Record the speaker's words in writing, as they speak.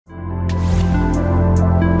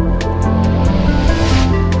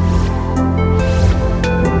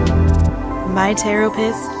My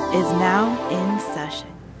Taropist is now in session.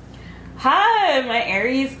 Hi, my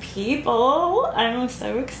Aries people. I'm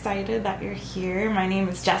so excited that you're here. My name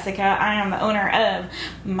is Jessica. I am the owner of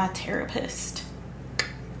My Taropist.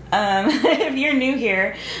 If you're new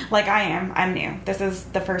here, like I am, I'm new. This is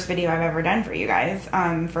the first video I've ever done for you guys,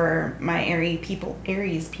 for my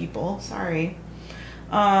Aries people, sorry.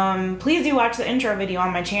 Please do watch the intro video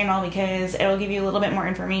on my channel because it'll give you a little bit more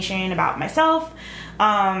information about myself,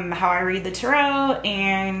 how I read the tarot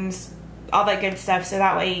and all that good stuff. So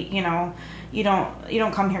that way, you know, you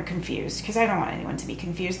don't come here confused, because I don't want anyone to be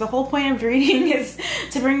confused. The whole point of reading is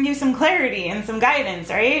to bring you some clarity and some guidance,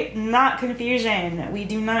 right? Not confusion. We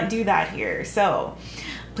do not do that here. So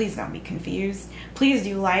please don't be confused. Please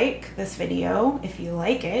do like this video if you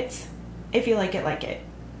like it. If you like it, like it.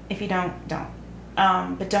 If you don't, don't.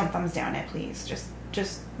 But don't thumbs down it, please.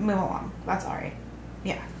 Just move along. That's all right.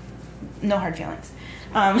 Yeah. No hard feelings.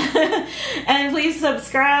 And please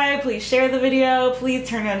subscribe, please share the video, please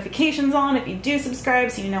turn notifications on if you do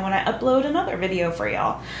subscribe so you know when I upload another video for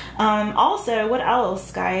y'all. Also, what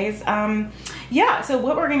else, guys? Yeah, so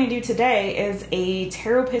what we're going to do today is a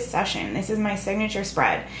Taropist session. This is my signature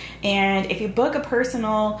spread, and if you book a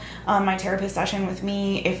personal My Taropist session with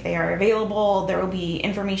me, if they are available, there will be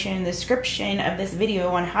information in the description of this video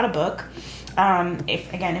on how to book.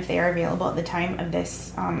 If they are available at the time of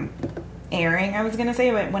this airing, I was gonna say,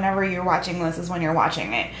 but whenever you're watching this is when you're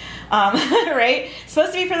watching it, right? It's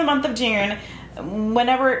supposed to be for the month of June.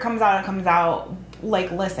 Whenever it comes out.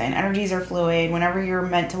 Like, listen, energies are fluid. Whenever you're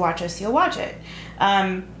meant to watch this, you'll watch it.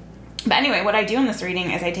 But anyway, what I do in this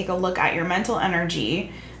reading is I take a look at your mental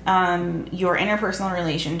energy, your interpersonal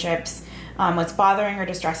relationships, what's bothering or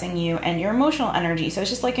distressing you, and your emotional energy. So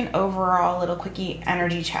it's just like an overall little quickie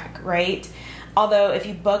energy check, right? Although if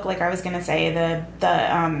you book, like I was going to say,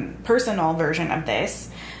 the personal version of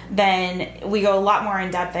this, then we go a lot more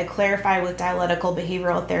in depth. I clarify with dialectical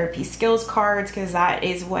behavioral therapy skills cards, because that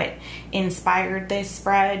is what inspired this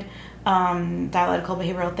spread, dialectical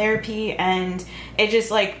behavioral therapy. And it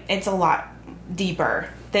just, like, it's a lot deeper.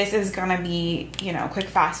 This is going to be, you know, quick,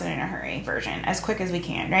 fast, and in a hurry version, as quick as we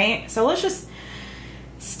can, right? So let's just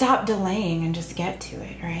stop delaying and just get to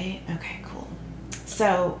it, right? Okay, cool.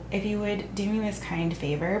 So if you would do me this kind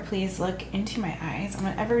favor, please look into my eyes on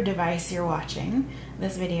whatever device you're watching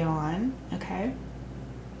this video on, okay?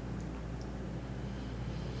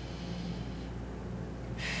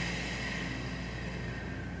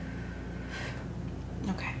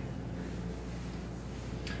 Okay.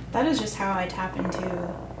 That is just how I tap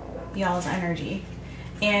into y'all's energy.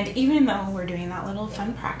 And even though we're doing that little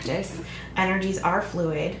fun practice, energies are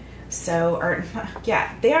fluid. So, or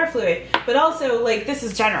yeah, they are fluid, but also, like, this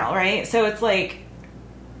is general, right? So it's like,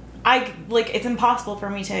 it's impossible for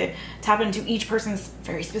me to tap into each person's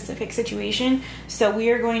very specific situation. So we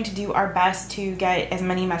are going to do our best to get as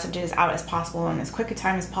many messages out as possible in as quick a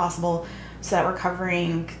time as possible, so that we're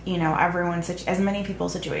covering, you know, as many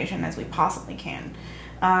people's situation as we possibly can.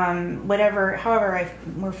 However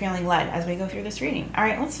we're feeling led as we go through this reading. All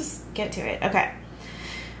right, let's just get to it. Okay.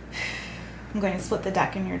 I'm going to split the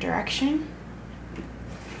deck in your direction.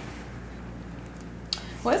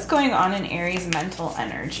 What's going on in Aries mental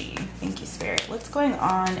energy? Thank you, Spirit. What's going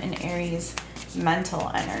on in Aries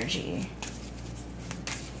mental energy?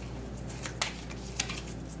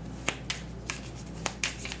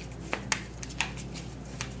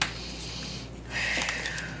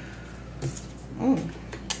 Ooh,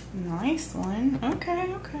 nice one. Okay.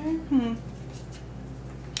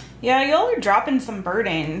 Yeah, y'all are dropping some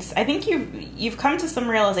burdens. I think you've come to some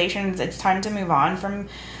realizations. It's time to move on from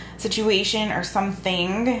situation or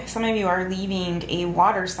something. Some of you are leaving a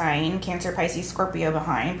water sign, Cancer, Pisces, Scorpio,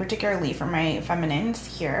 behind, particularly for my feminines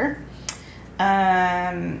here.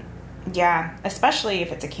 Yeah, especially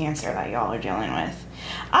if it's a Cancer that y'all are dealing with.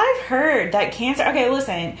 I've heard that Cancer, okay,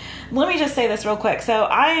 listen, let me just say this real quick. So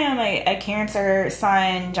I am a Cancer,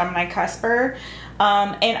 Sun, Gemini, Cusper.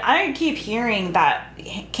 And I keep hearing that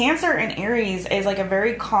Cancer and Aries is like a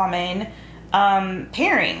very common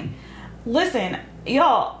pairing. Listen,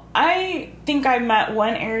 y'all, I think I met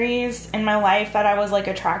one Aries in my life that I was, like,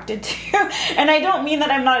 attracted to. And I don't mean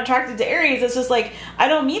that I'm not attracted to Aries. It's just, like, I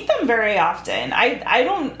don't meet them very often. I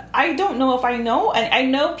don't know if I know. And I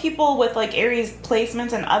know people with, like, Aries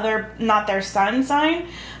placements and other, not their sun sign,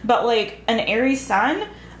 but, like, an Aries sun,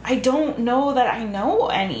 I don't know that I know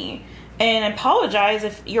any. And apologize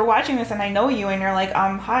if you're watching this and I know you and you're like,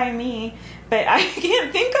 hi, me. But I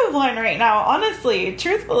can't think of one right now, honestly,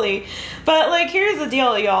 truthfully. But like, here's the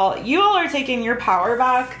deal, y'all. You all are taking your power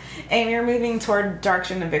back and you're moving toward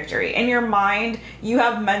direction of victory. In your mind, you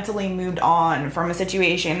have mentally moved on from a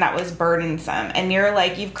situation that was burdensome. And you're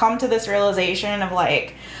like, you've come to this realization of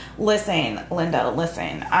like, listen, Linda,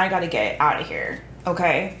 listen, I gotta get out of here,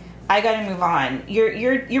 okay? I gotta move on.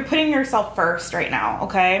 You're putting yourself first right now,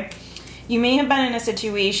 okay? You may have been in a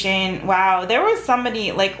situation, wow, there was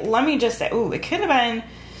somebody, like, let me just say, ooh, it could have been,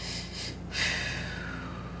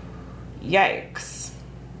 yikes.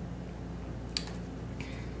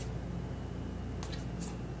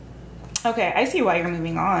 Okay, I see why you're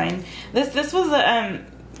moving on. This was a,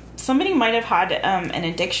 somebody might have had an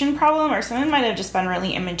addiction problem, or someone might have just been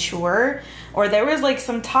really immature, or there was like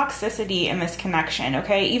some toxicity in this connection,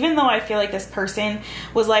 okay? Even though I feel like this person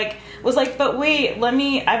was like, but wait,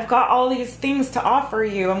 I've got all these things to offer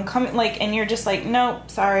you. I'm coming, like, and you're just like, nope,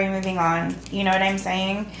 sorry, moving on. You know what I'm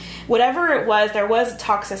saying? Whatever it was, there was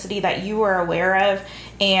toxicity that you were aware of.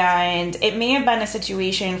 And it may have been a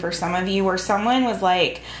situation for some of you where someone was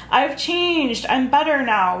like, I've changed, I'm better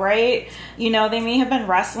now, right? You know, they may have been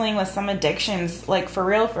wrestling with some addictions, like for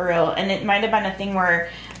real. And it might have been a thing where,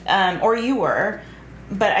 or you were,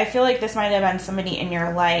 but I feel like this might have been somebody in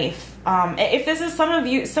your life. If this is some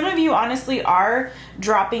of you honestly are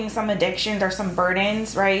dropping some addictions or some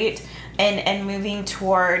burdens, right? And moving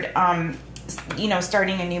toward, you know,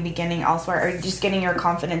 starting a new beginning elsewhere, or just getting your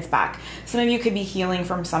confidence back. Some of you could be healing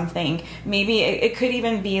from something. Maybe it could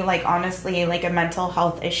even be like, honestly, like a mental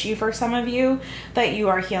health issue for some of you that you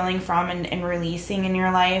are healing from and releasing in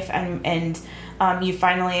your life. And you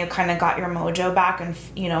finally kind of got your mojo back and,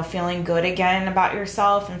 you know, feeling good again about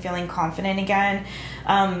yourself and feeling confident again.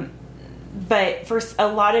 But for a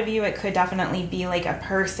lot of you, it could definitely be like a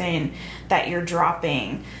person that you're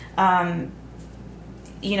dropping.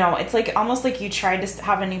 You know, it's like almost like you tried to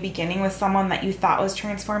have a new beginning with someone that you thought was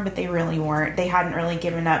transformed, but they really weren't. They hadn't really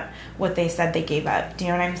given up what they said they gave up. Do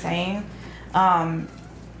you know what I'm saying?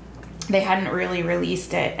 They hadn't really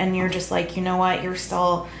released it, and you're just like, you know what? You're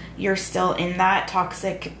still in that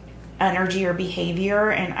toxic energy or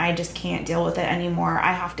behavior, and I just can't deal with it anymore.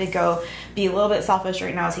 I have to go be a little bit selfish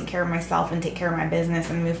right now, take care of myself and take care of my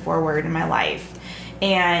business and move forward in my life.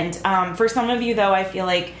 And for some of you, though, I feel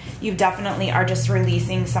like you definitely are just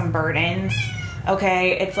releasing some burdens,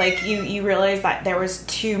 okay? It's like you realize that there was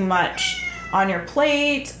too much on your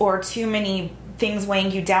plate or too many things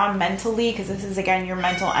weighing you down mentally, because this is, again, your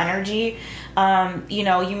mental energy. You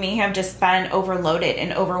know, you may have just been overloaded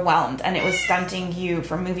and overwhelmed, and it was stunting you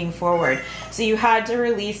from moving forward. So you had to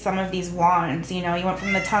release some of these wands. You know, you went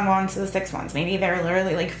from the 10 wands to the 6 wands. Maybe there are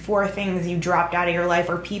literally like 4 things you dropped out of your life,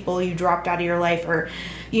 or people you dropped out of your life, or,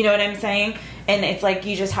 you know what I'm saying? And it's like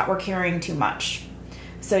you just were carrying too much.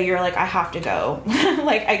 So you're like, I have to go.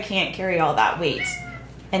 Like, I can't carry all that weight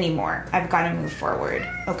anymore. I've got to move forward,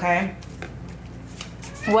 okay?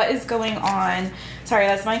 What is going on? Sorry,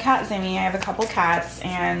 that's my cat, Zimmy. I have a couple cats,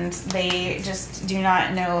 and they just do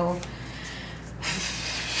not know.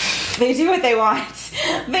 They do what they want.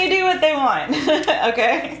 They do what they want.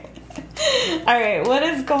 Okay? All right, what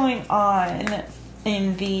is going on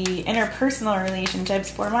in the interpersonal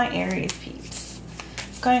relationships for my Aries peeps?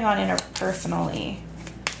 What's going on interpersonally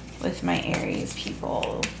with my Aries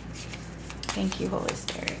people? Thank you, Holy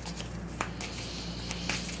Spirit.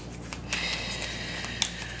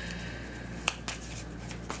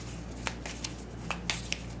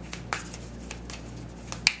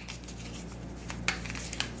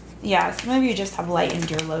 Yeah, some of you just have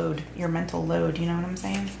lightened your load, your mental load, you know what I'm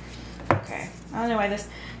saying? Okay, I don't know why this,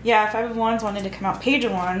 yeah, 5 of Wands wanted to come out, Page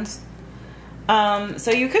of Wands.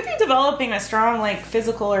 So you could be developing a strong, like,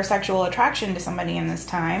 physical or sexual attraction to somebody in this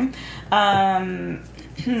time. Some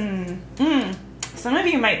of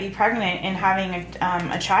you might be pregnant and having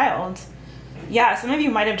a child. Yeah, some of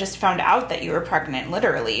you might have just found out that you were pregnant,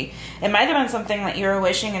 literally. It might have been something that you were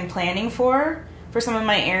wishing and planning for some of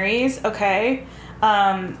my Aries, okay?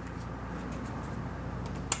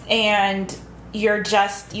 And you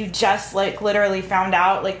just like literally found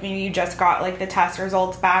out, like maybe you just got like the test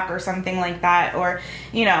results back or something like that, or,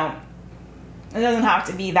 you know, it doesn't have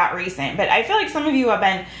to be that recent, but I feel like some of you have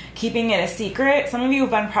been keeping it a secret. Some of you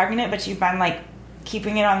have been pregnant, but you've been like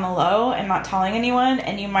keeping it on the low and not telling anyone,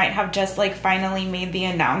 and you might have just like finally made the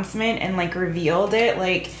announcement and like revealed it.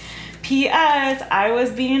 Like, P.S. I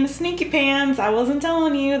was being sneaky pants. I wasn't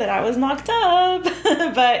telling you that I was knocked up.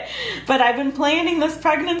 but I've been planning this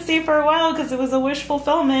pregnancy for a while because it was a wish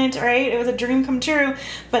fulfillment, right? It was a dream come true.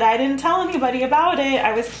 But I didn't tell anybody about it.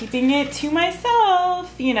 I was keeping it to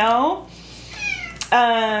myself, you know?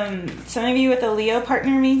 Some of you with a Leo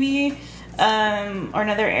partner maybe, or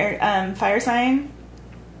another air, fire sign.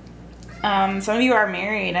 Some of you are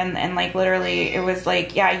married and like literally it was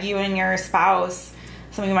like, yeah, you and your spouse.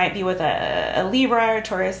 Some of you might be with a Libra or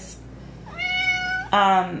Taurus.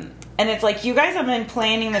 And it's like you guys have been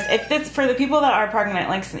planning this. If it's for the people that are pregnant,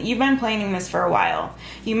 like you've been planning this for a while.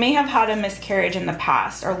 You may have had a miscarriage in the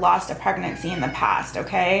past or lost a pregnancy in the past,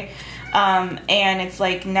 okay? And it's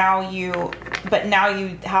like now you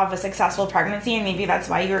have a successful pregnancy and maybe that's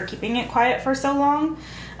why you were keeping it quiet for so long.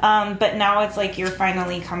 But now it's like you're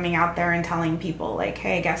finally coming out there and telling people like,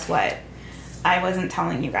 hey, guess what? I wasn't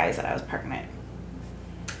telling you guys that I was pregnant.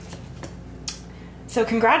 So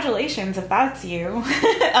congratulations if that's you.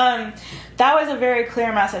 That was a very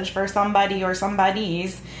clear message for somebody or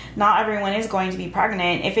somebody's. Not everyone is going to be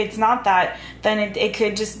pregnant. If it's not that, then it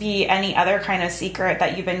could just be any other kind of secret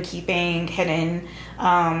that you've been keeping hidden.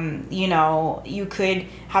 You know, you could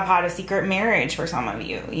have had a secret marriage for some of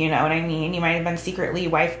you. You know what I mean? You might have been secretly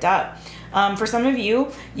wifed up. For some of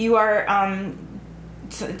you, you are...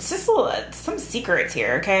 it's just some secrets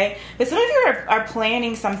here, okay? But some of you are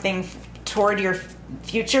planning something toward your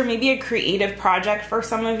future, maybe a creative project for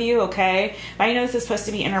some of you, okay? I know this is supposed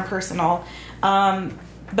to be interpersonal,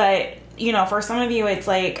 but you know, for some of you, it's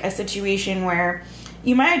like a situation where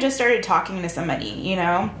you might have just started talking to somebody, you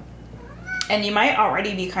know, and you might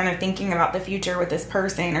already be kind of thinking about the future with this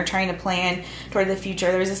person or trying to plan toward the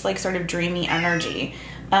future. There's this like sort of dreamy energy.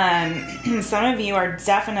 Some of you are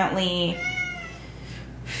definitely...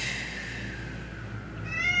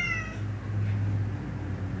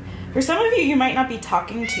 For some of you, you might not be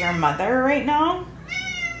talking to your mother right now,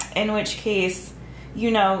 in which case,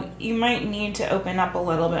 you know, you might need to open up a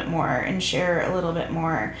little bit more and share a little bit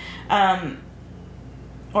more,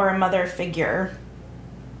 or a mother figure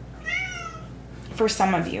for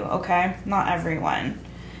some of you, okay? Not everyone.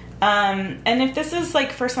 And if this is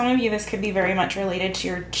like, for some of you, this could be very much related to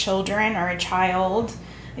your children or a child,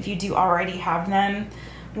 if you do already have them,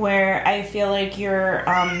 where I feel like you're,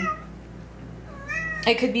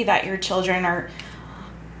 it could be that your children are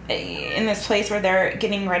in this place where they're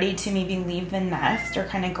getting ready to maybe leave the nest or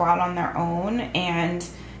kind of go out on their own, and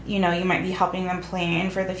you know, you might be helping them plan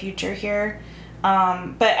for the future here.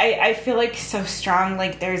 But I feel like so strong,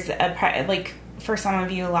 like there's like for some of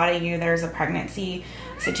you, a lot of you, there's a pregnancy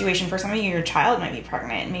situation. For some of you, your child might be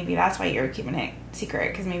pregnant. Maybe that's why you're keeping it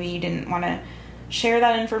secret, because maybe you didn't want to share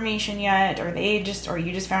that information yet, or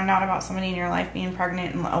you just found out about somebody in your life being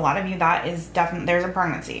pregnant. And a lot of you, that is definitely, there's a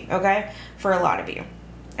pregnancy, okay? For a lot of you,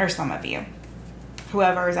 or some of you,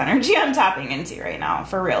 whoever's energy I'm tapping into right now,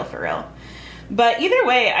 for real. But either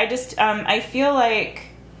way, I just, I feel like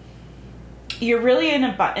you're really in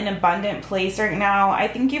an abundant place right now. I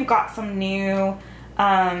think you've got some new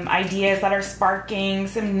ideas that are sparking,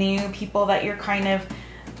 some new people that you're kind of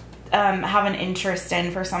have an interest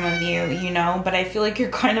in for some of you, you know, but I feel like you're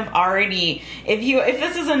kind of already, if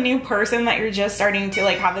this is a new person that you're just starting to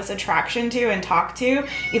like have this attraction to and talk to,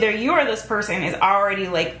 either you or this person is already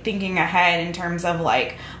like thinking ahead in terms of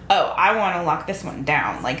like, oh, I want to lock this one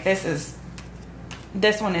down. Like this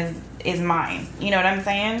one is mine. You know what I'm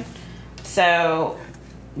saying? So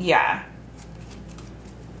yeah,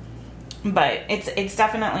 but it's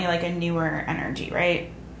definitely like a newer energy, right?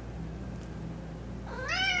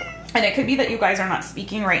 And it could be that you guys are not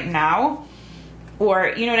speaking right now,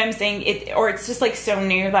 or you know what I'm saying? Or it's just like so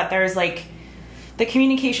new that there's like, the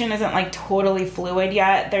communication isn't like totally fluid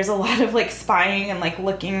yet. There's a lot of like spying and like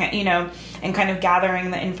looking at, you know, and kind of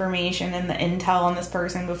gathering the information and the intel on this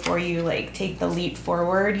person before you like take the leap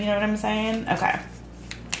forward. You know what I'm saying? Okay.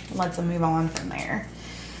 Let's move on from there.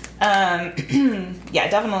 Yeah,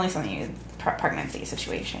 definitely something, pregnancy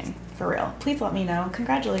situation, for real. Please let me know.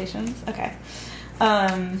 Congratulations. Okay.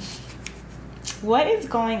 What is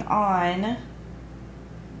going on,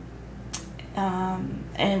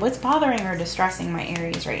 and what's bothering or distressing my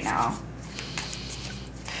Aries right now?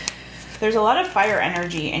 There's a lot of fire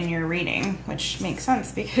energy in your reading, which makes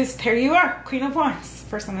sense because there you are, Queen of Wands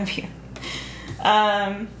for some of you.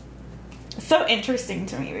 So interesting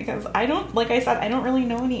to me because like I said, I don't really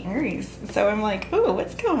know any Aries. So I'm like, ooh,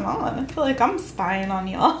 what's going on? I feel like I'm spying on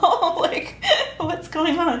y'all. Like, what's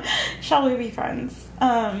going on? Shall we be friends?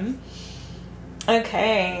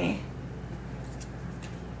 Okay.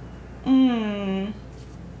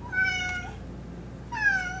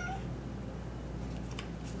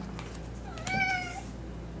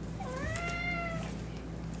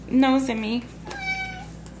 nose in me.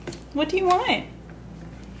 What do you want?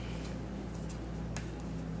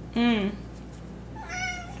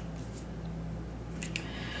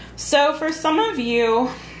 So for some of you,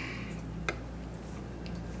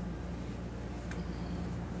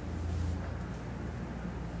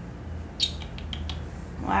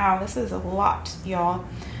 wow, this is a lot, y'all.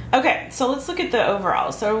 Okay, so let's look at the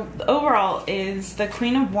overall. So the overall is the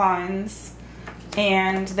Queen of Wands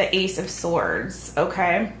and the Ace of Swords,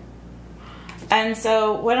 okay? And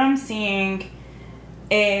so what I'm seeing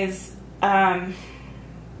is some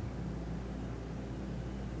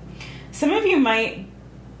of you might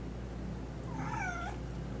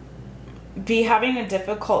be having a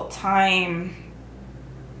difficult time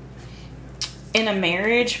in a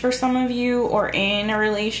marriage for some of you, or in a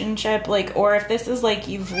relationship, like, or if this is like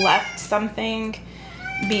you've left something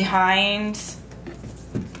behind.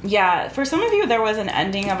 Yeah, for some of you there was an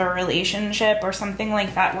ending of a relationship or something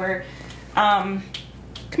like that where come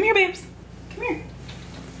here, babes, come here.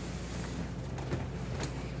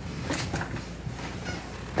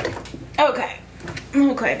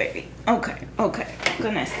 Okay, baby, okay,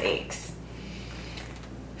 goodness sakes.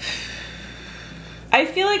 I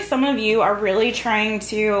feel like some of you are really trying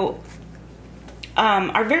to,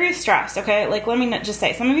 are very stressed, okay? Like, let me just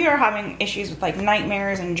say, some of you are having issues with, like,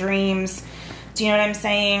 nightmares and dreams. Do you know what I'm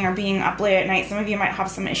saying? Or being up late at night. Some of you might have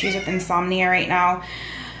some issues with insomnia right now.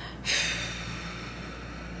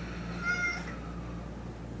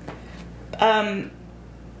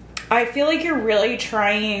 I feel like you're really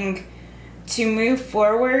trying to move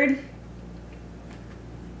forward.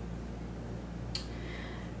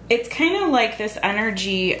 It's kind of like this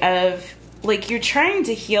energy of, like, you're trying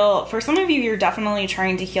to heal. For some of you, you're definitely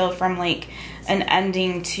trying to heal from, like, an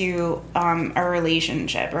ending to a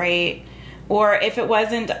relationship, right? Or if it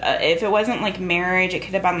wasn't like marriage, it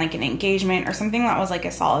could have been like an engagement or something that was like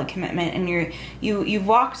a solid commitment, and you've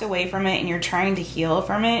walked away from it and you're trying to heal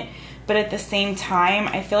from it. But at the same time,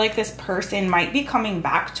 I feel like this person might be coming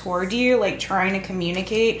back toward you, like trying to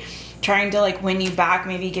communicate, trying to like win you back,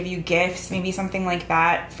 maybe give you gifts, maybe something like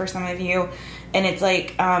that for some of you. And it's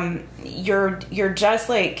like, you're just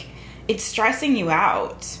like, it's stressing you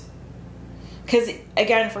out. Because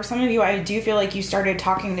again, for some of you, I do feel like you started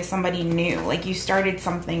talking to somebody new, like you started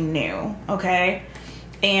something new, okay?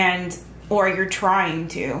 Or you're trying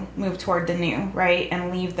to move toward the new, right?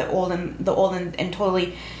 And leave the old and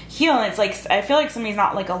totally heal. And it's like, I feel like somebody's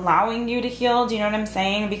not like allowing you to heal. Do you know what I'm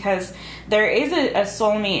saying? Because there is a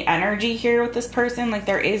soulmate energy here with this person. Like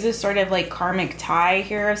there is a sort of like karmic tie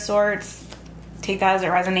here of sorts. Take that as it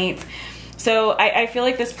resonates. So I feel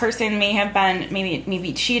like this person may have been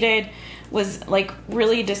maybe cheated, was like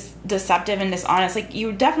really deceptive and dishonest. Like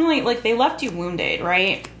you definitely, like they left you wounded,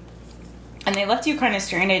 right? And they left you kind of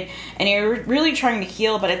stranded, and you're really trying to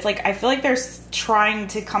heal, but it's like, I feel like they're trying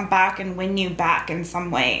to come back and win you back in some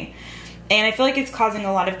way. And I feel like it's causing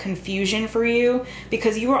a lot of confusion for you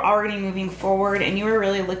because you were already moving forward and you were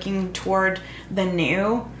really looking toward the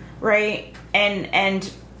new, right?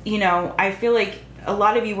 And you know, I feel like a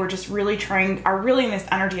lot of you were just really are really in this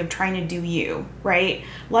energy of trying to do you, right?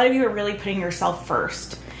 A lot of you are really putting yourself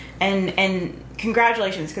first. And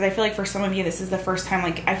congratulations, because I feel like for some of you, this is the first time,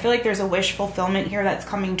 like, I feel like there's a wish fulfillment here that's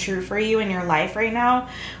coming true for you in your life right now,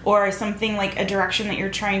 or something like a direction that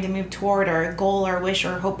you're trying to move toward, or a goal or wish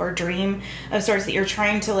or hope or dream of sorts that you're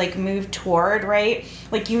trying to like move toward, right?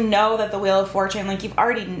 Like, you know that the Wheel of Fortune, like you've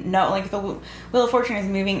already know, like the Wheel of Fortune is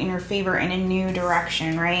moving in your favor in a new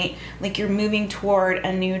direction, right? Like you're moving toward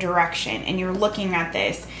a new direction and you're looking at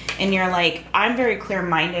this and you're like, I'm very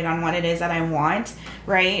clear-minded on what it is that I want,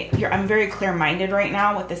 right? I'm very clear-minded right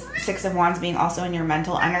now with this Six of Wands being also in your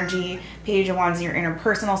mental energy, Page of Wands in your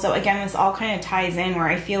interpersonal. So again, this all kind of ties in where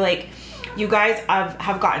I feel like you guys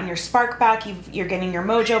have gotten your spark back, you're getting your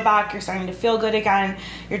mojo back, you're starting to feel good again,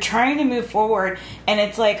 you're trying to move forward. And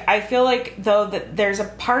it's like, I feel like though that there's a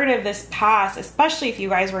part of this past, especially if you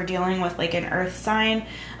guys were dealing with like an earth sign,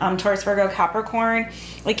 Taurus, Virgo, Capricorn,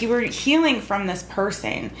 like you were healing from this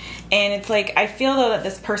person. And it's like, I feel though that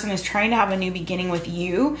this person is trying to have a new beginning with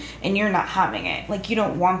you and you're not having it. Like you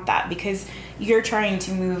don't want that because you're trying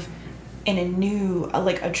to move in a new,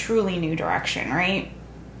 like a truly new direction, right?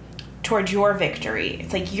 Towards your victory.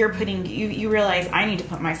 It's like you're putting, you realize I need to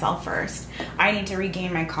put myself first. I need to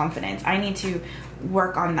regain my confidence. I need to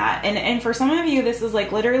work on that. And for some of you, this is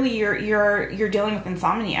like literally you're dealing with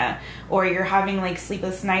insomnia, or you're having like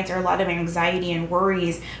sleepless nights or a lot of anxiety and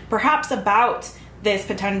worries, perhaps about this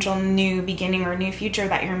potential new beginning or new future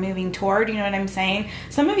that you're moving toward. You know what I'm saying?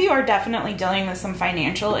 Some of you are definitely dealing with some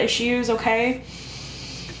financial issues, okay?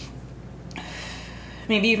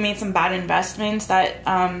 maybe you've made some bad investments that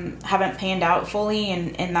haven't panned out fully,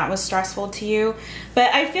 and that was stressful to you.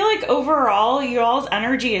 But I feel like overall, y'all's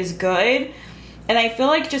energy is good. And I feel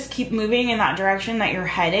like just keep moving in that direction that you're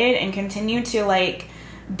headed, and continue to like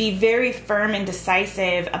be very firm and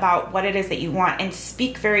decisive about what it is that you want, and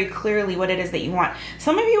speak very clearly what it is that you want.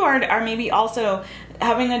 Some of you are maybe also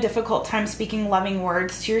having a difficult time speaking loving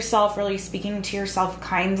words to yourself, really speaking to yourself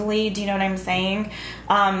kindly. Do you know what I'm saying?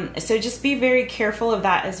 So just be very careful of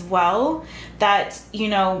that as well. That, you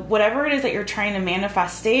know, whatever it is that you're trying to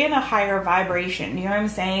manifest, stay in a higher vibration. You know what I'm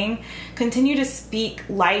saying? Continue to speak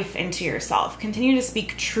life into yourself. Continue to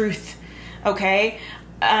speak truth. Okay?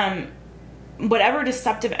 Whatever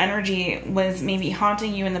deceptive energy was maybe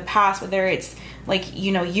haunting you in the past, whether it's like,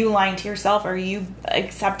 you know, you lying to yourself, or you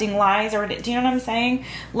accepting lies, or do you know what I'm saying?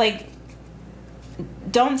 Like,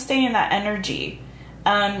 don't stay in that energy.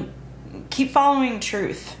 Keep following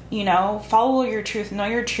truth, you know, follow your truth, know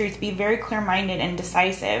your truth, be very clear-minded and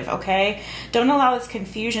decisive. Okay. Don't allow this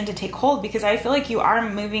confusion to take hold, because I feel like you are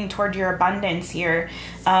moving toward your abundance here,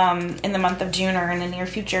 in the month of June or in the near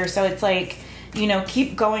future. So it's like, you know,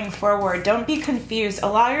 keep going forward. Don't be confused.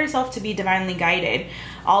 Allow yourself to be divinely guided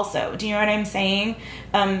also. Do you know what I'm saying?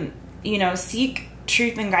 You know, seek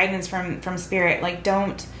truth and guidance from spirit. Like,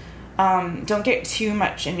 don't get too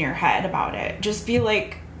much in your head about it. Just be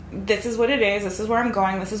like, this is what it is. This is where I'm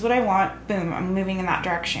going. This is what I want. Boom. I'm moving in that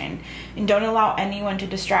direction. And don't allow anyone to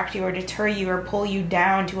distract you or deter you or pull you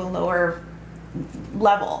down to a lower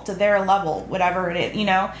level, to their level, whatever it is. You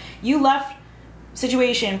know, you left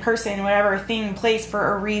situation, person, whatever, thing, place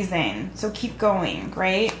for a reason. So keep going,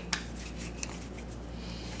 right?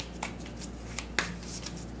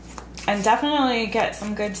 And definitely get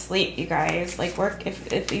some good sleep, you guys. Like, work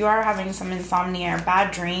if you are having some insomnia or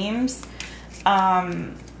bad dreams,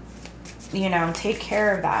 you know, take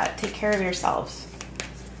care of that. Take care of yourselves.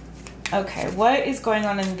 Okay, what is going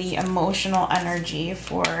on in the emotional energy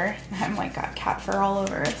for, I'm like got cat fur all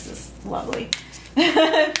over. This is lovely.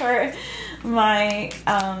 For my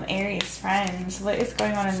Aries friends, what is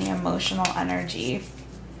going on in the emotional energy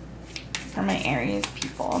for my Aries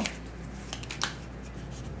people?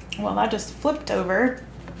 Well, that just flipped over.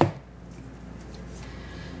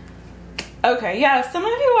 Okay, yeah, some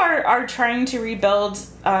of you are trying to rebuild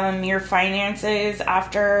your finances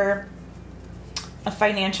after a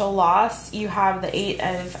financial loss. You have the 8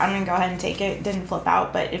 of, I'm going to go ahead and take it. It didn't flip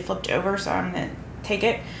out, but it flipped over, so I'm going to take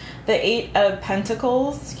it. The 8 of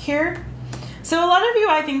Pentacles here. So a lot of you,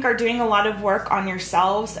 I think, are doing a lot of work on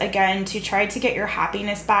yourselves, again, to try to get your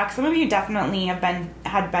happiness back. Some of you definitely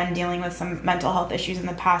had been dealing with some mental health issues in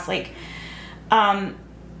the past. Like,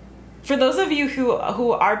 for those of you who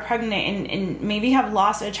are pregnant and maybe have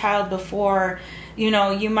lost a child before, you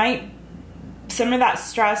know, you might, some of that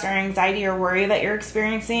stress or anxiety or worry that you're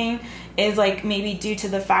experiencing is like maybe due to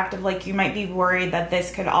the fact of like, you might be worried that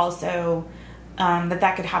this could also,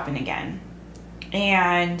 that could happen again.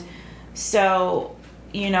 And so,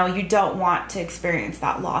 you know, you don't want to experience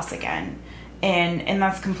that loss again. And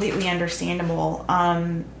that's completely understandable.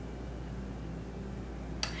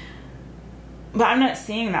 But I'm not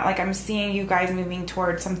seeing that. Like, I'm seeing you guys moving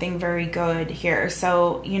towards something very good here.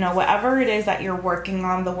 So, you know, whatever it is that you're working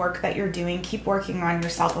on, the work that you're doing, keep working on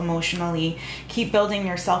yourself emotionally. Keep building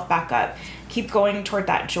yourself back up. Keep going toward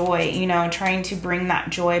that joy, you know, trying to bring that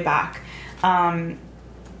joy back.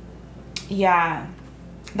 Yeah,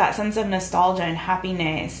 that sense of nostalgia and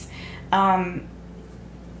happiness.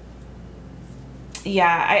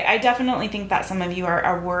 Yeah, I definitely think that some of you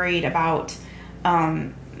are worried about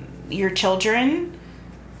your children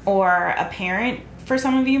or a parent for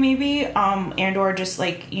some of you maybe, and or just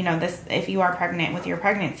like, you know, this, if you are pregnant with your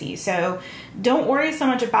pregnancy. So don't worry so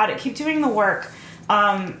much about it. Keep doing the work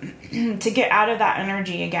to get out of that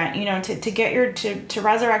energy again, you know, to get your, to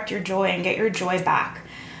resurrect your joy and get your joy back.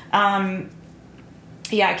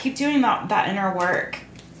 Yeah, keep doing that inner work.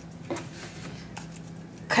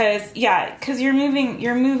 Cause you're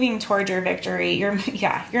moving toward your victory. You're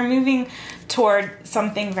moving toward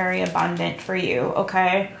something very abundant for you.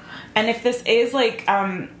 Okay. And if this is like,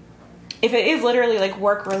 if it is literally like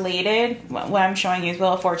work related, what I'm showing you is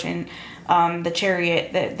Wheel of Fortune, the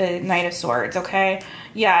Chariot, the Knight of Swords. Okay.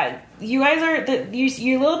 Yeah. You guys are,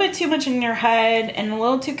 you're a little bit too much in your head and a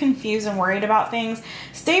little too confused and worried about things.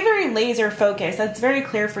 Stay very laser focused. That's very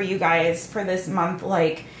clear for you guys for this month.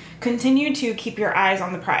 Like, continue to keep your eyes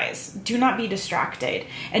on the prize. Do not be distracted.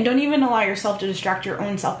 And don't even allow yourself to distract your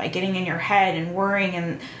own self by getting in your head and worrying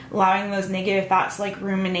and allowing those negative thoughts to like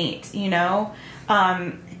ruminate, you know?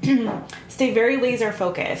 stay very laser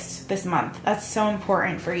focused this month. That's so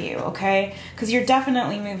important for you, okay? Because you're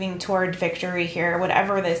definitely moving toward victory here,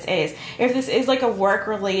 whatever this is. If this is like a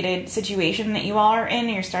work-related situation that you all are in,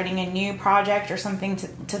 you're starting a new project or something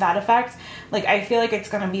to that effect, like I feel like it's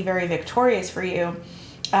going to be very victorious for you,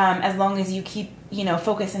 as long as you keep, you know,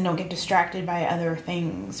 focus and don't get distracted by other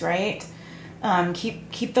things, right?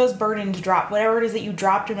 Keep those burdens dropped. Whatever it is that you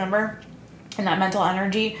dropped, remember, in that mental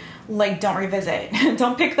energy, like, don't revisit.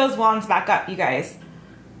 Don't pick those wands back up, you guys.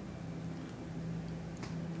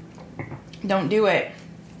 Don't do it.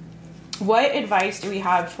 What advice do we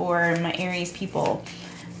have for my Aries people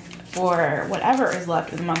for whatever is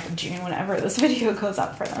left of the month of June, whenever this video goes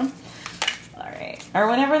up for them? All right. Or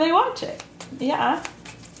whenever they watch it. Yeah.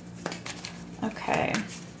 Okay.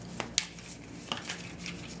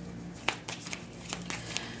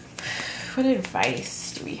 What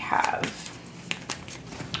advice do we have?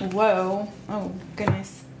 Whoa. Oh,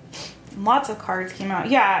 goodness. Lots of cards came out.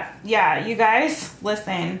 Yeah, you guys,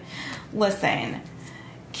 listen.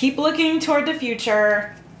 Keep looking toward the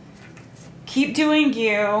future. Keep doing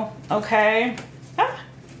you, okay?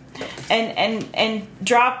 And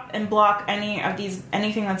drop and block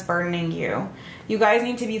anything that's burdening you. You guys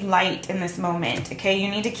need to be light in this moment, okay? You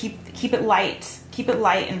need to keep it light. Keep it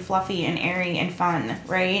light and fluffy and airy and fun,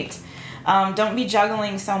 right? Don't be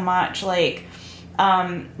juggling so much. Like,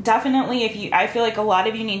 definitely I feel like a lot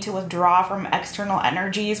of you need to withdraw from external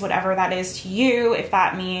energies, whatever that is to you. If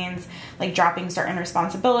that means like dropping certain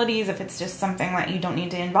responsibilities, if it's just something that you don't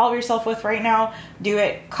need to involve yourself with right now, do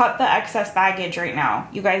it. Cut the excess baggage right now.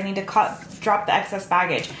 You guys need to drop the excess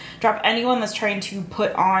baggage. Drop anyone that's trying to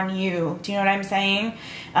put on you. Do you know what I'm saying?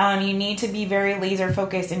 You need to be very laser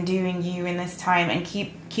focused in doing you in this time, and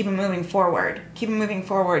keep it moving forward. Keep it moving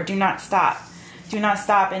forward. Do not stop. Do not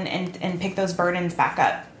stop and pick those burdens back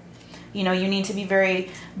up. You know, you need to be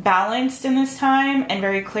very balanced in this time and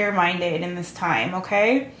very clear-minded in this time,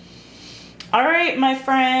 okay? All right, my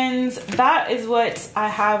friends, that is what I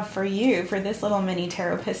have for you for this little mini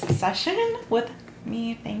Taropist session with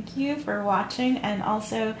me. Thank you for watching, and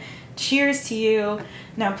also cheers to you.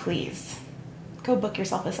 Now, please, go book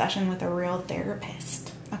yourself a session with a real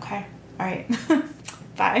therapist, okay? All right,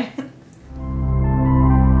 bye.